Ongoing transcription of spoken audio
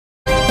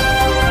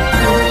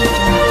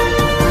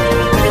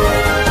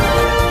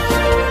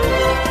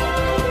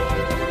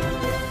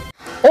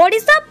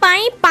ओडिशा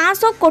पाई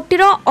 500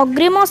 कोटीर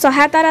अग्रिम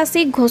सहायता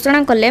राशि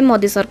घोषणा कले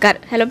मोदी सरकार।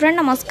 हेलो फ्रेंड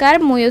नमस्कार,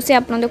 मुझे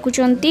आप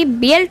देखुं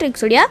बीएल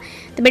ट्रिक्स ओडिया।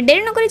 तेज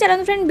डेरी नक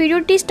चलते फ्रेंड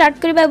वीडियो स्टार्ट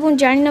करबा और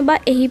जानि नबा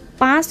एही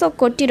 500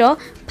 कोटीर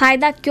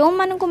फायदा क्यों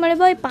मानक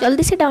मिले।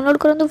 जल्दी से डाउनलोड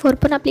करूँ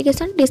फोरफोन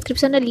एप्लिकेशन,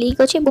 डिस्क्रिप्शन में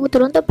लिंक अच्छे। बहुत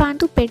तुरंत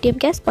पातु पेटीएम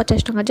कैश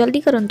 50 टका जल्दी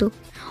करूँ।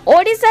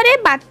 ओडिशा रे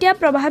बात्या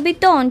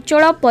प्रभावित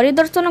अंचल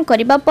परिदर्शन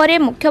करने पर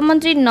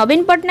मुख्यमंत्री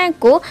नवीन पट्टनायक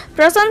को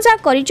प्रशंसा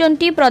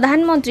करिसेंती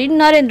प्रधानमंत्री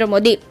नरेंद्र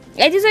मोदी।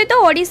 एसहित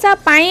ओडिशा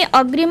पाई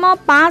अग्रिम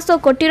 500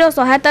 कोटीर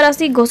सहायता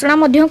राशि घोषणा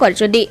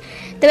करछथि।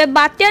 तेबे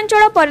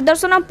बात्यांचल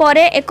परिदर्शन पर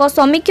एक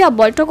समीक्षा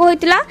बैठक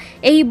होइतिला।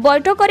 एही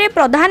बैठक रे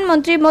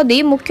प्रधानमंत्री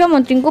मोदी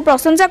मुख्यमंत्री को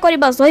प्रशंसा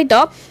करने सहित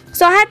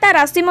सहायता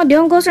राशि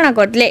घोषणा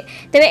करथिले।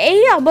 तेबे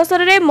एही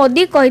अवसर रे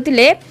मोदी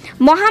कहिथिले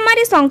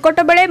महामारी संकट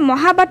बेले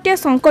महाबात्या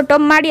संकट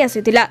माड़ी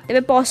आसीतिला।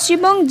 तेबे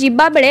पश्चिमबंग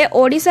जिबा बेले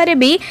ओडिशा रे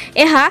भी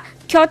एहा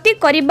क्षति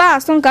करने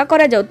आशंका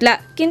करा जाउतला,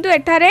 किंतु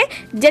एठारे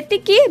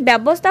जेतिकी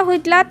व्यवस्था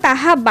होइतला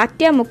ताहा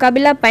बात्या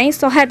मुकाबिला पई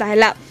सहायता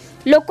हैला।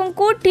 लोकों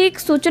को ठीक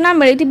सूचना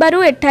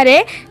मिलिथिबारु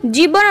एठारे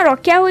जीवन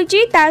रक्षा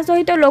होईची। ता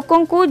सहित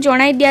लोकों को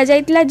जणाई दिया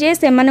जाइतला जे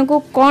सेमानकु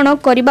कोन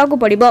करिबा को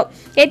पड़िबो।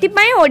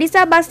 एथिपई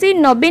ओडिशावासी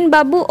नवीन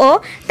बाबू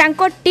और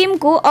तांको टीम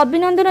को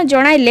अभिनंदन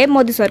जणाइले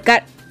मोदी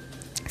सरकार।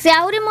 से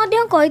आहुरी मध्य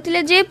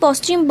कहिथिले जे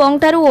पश्चिम बंग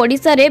ठारू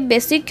ओडिशा रे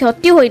बेसी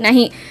क्षति होई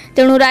नाही,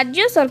 तेणु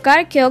राज्य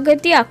सरकार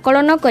क्षयक्षति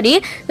आकलन करी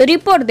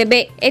रिपोर्ट देबे।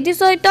 एथि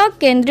सहित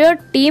केंद्रीय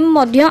टीम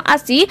मध्य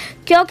आसी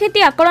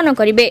क्षयक्षति आकलन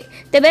करिवे।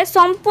 तेबे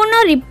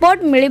संपूर्ण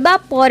रिपोर्ट मिलिबा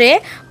परे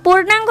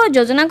पूर्णांग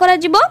योजना करा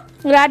जिवो।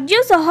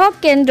 राज्य सह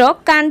केंद्र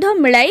कांध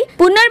मिलाई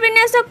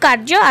पुनर्विन्यास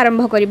कार्य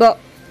आरंभ करिवो।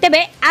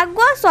 तेबे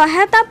आगुआ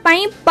सहायता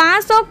पाई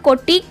 500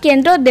 कोटी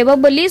केंद्र देव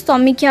बोली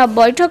समीक्षा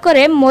बैठक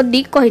रे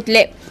मोदी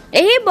कहितले।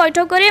 एही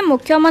बैठक रे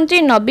मुख्यमंत्री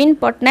नवीन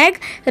पट्टनायक,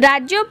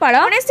 राज्यपाल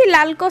गणेशी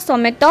लाल को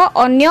समेत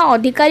अन्य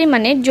अधिकारी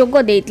माने जोग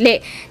देइतले।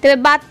 तेबे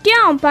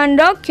बात्या अम्फान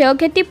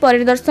क्षयक्षति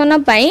परिदर्शन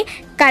पाई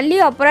काली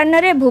अपराह्न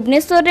रे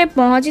भुवनेश्वर रे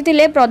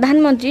पहुंचीथिले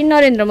प्रधानमंत्री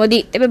नरेंद्र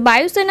मोदी। तेबे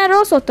वायुसेनार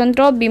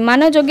स्वतंत्र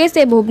विमान जोगे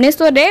से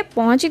भुवनेश्वर रे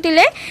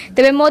पहुंचीथिले।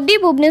 तेबे मोदी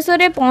भुवनेश्वर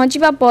रे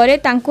पहुंचीबा परे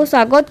तांको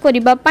स्वागत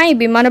करिबा पाई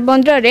विमान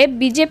बंदर रे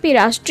बीजेपी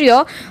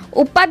राष्ट्रीय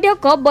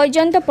उपाध्यक्ष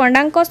बैजयंत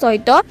पंडा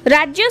सहित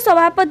राज्य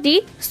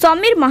सभापति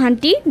समीर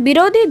महांती,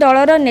 विरोधी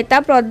दलर नेता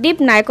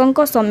प्रदीप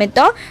नायकों समेत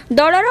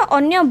दलर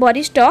अन्य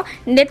वरिष्ठ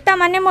नेता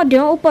माने मध्य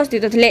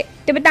उपस्थित थिले।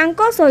 तेबे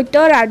तांको सहित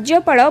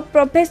राज्यपाल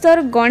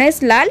प्रोफेसर गणेश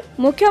लाल,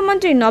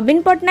 मुख्यमंत्री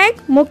नवीन पट्टनायक,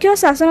 मुख्य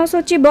शासन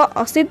सचिव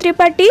असित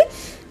त्रिपाठी,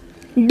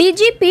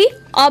 डीजीपी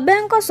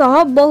अभयंक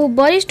सह बहु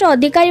वरिष्ठ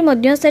अधिकारी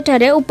मध्य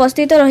सेठारे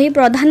उपस्थित रही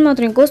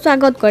प्रधानमंत्री को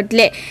स्वागत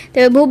करथिले।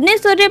 तेबे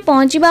भुवनेश्वर रे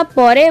पहुंचीबा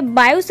परे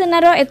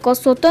वायुसेनार एक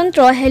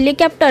स्वतंत्र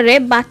हेलिकॉप्टर रे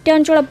बात्या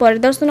अंचल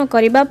परिदर्शन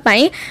करिबा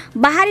पई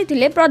बाहरी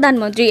थिले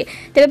प्रधानमंत्री।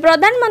 तेबे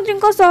प्रधानमंत्री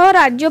को सह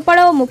राज्यपाल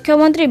और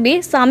मुख्यमंत्री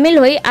भी शामिल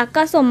होई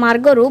आकाश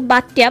मार्गरु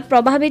बात्या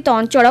प्रभावित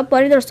अंचल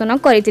परिदर्शन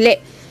करथिले।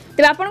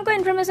 तेबे आपन को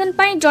इन्फॉर्मेशन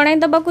पई जणाई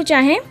दबाकू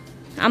चाहे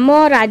आम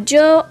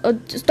राज्य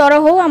स्तर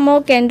हो आम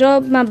केंद्र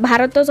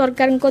भारत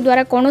सरकार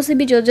द्वारा कौन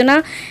भी योजना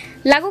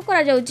लागू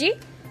करा जाउची।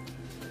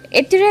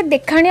 एथिरे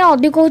देखाणी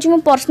अधिक होची। मो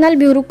पर्सनल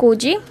व्यू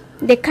कहूँ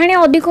देखाणी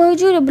अधिक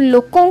होची,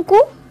 लोकों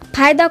को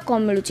फायदा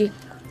कम मिलुची।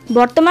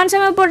 वर्तमान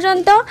समय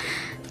पर्यंत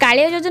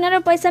कालिया योजनार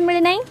पैसा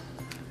मिली नाही,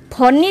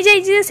 फनी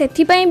जाइए से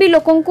भी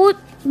लोकों को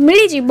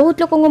मिली, बहुत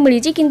लोगों को मिली,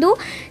 किंतु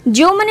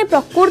जो माने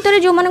प्रकृत में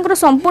जो मानकर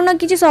संपूर्ण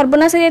किसी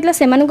सर्वनाश होता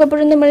से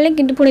पर्यटन मिलने,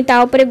 किंतु पुणी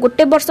ताऊपर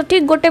गोटे वर्ष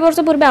ठीक गोटे वर्ष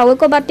पूर्व आउ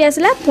एक बात्या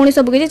आसला, पुणी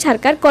सबकि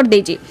सरकार कर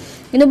देछि।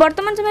 किंतु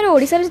वर्तमान समय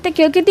ओडिशा रे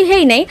क्षयक्षति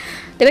है नहीं।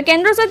 तेबे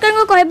केंद्र सरकार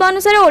को कहबा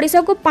अनुसार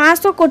ओडिशा को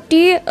 500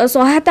 कोटी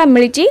सहायता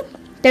मिली।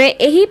 तेबे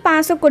एही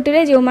 500 कोटी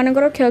रे जो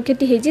मानकर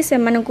क्षयक्षति हेछि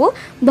सेमानकु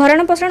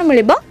भरण पोषण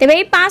मिलिबो। तेबे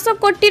एही 500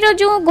 कोटी रो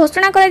जो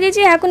घोषणा करा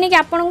जेछि याकु नै कि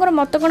आपनकर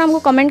मत कोन हमको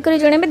कमेंट करी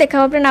जणेबे।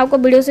 देखा फ्रेंड आउ को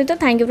वीडियो सहित।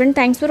 Thank you friend,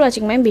 thanks for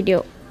watching my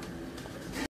video.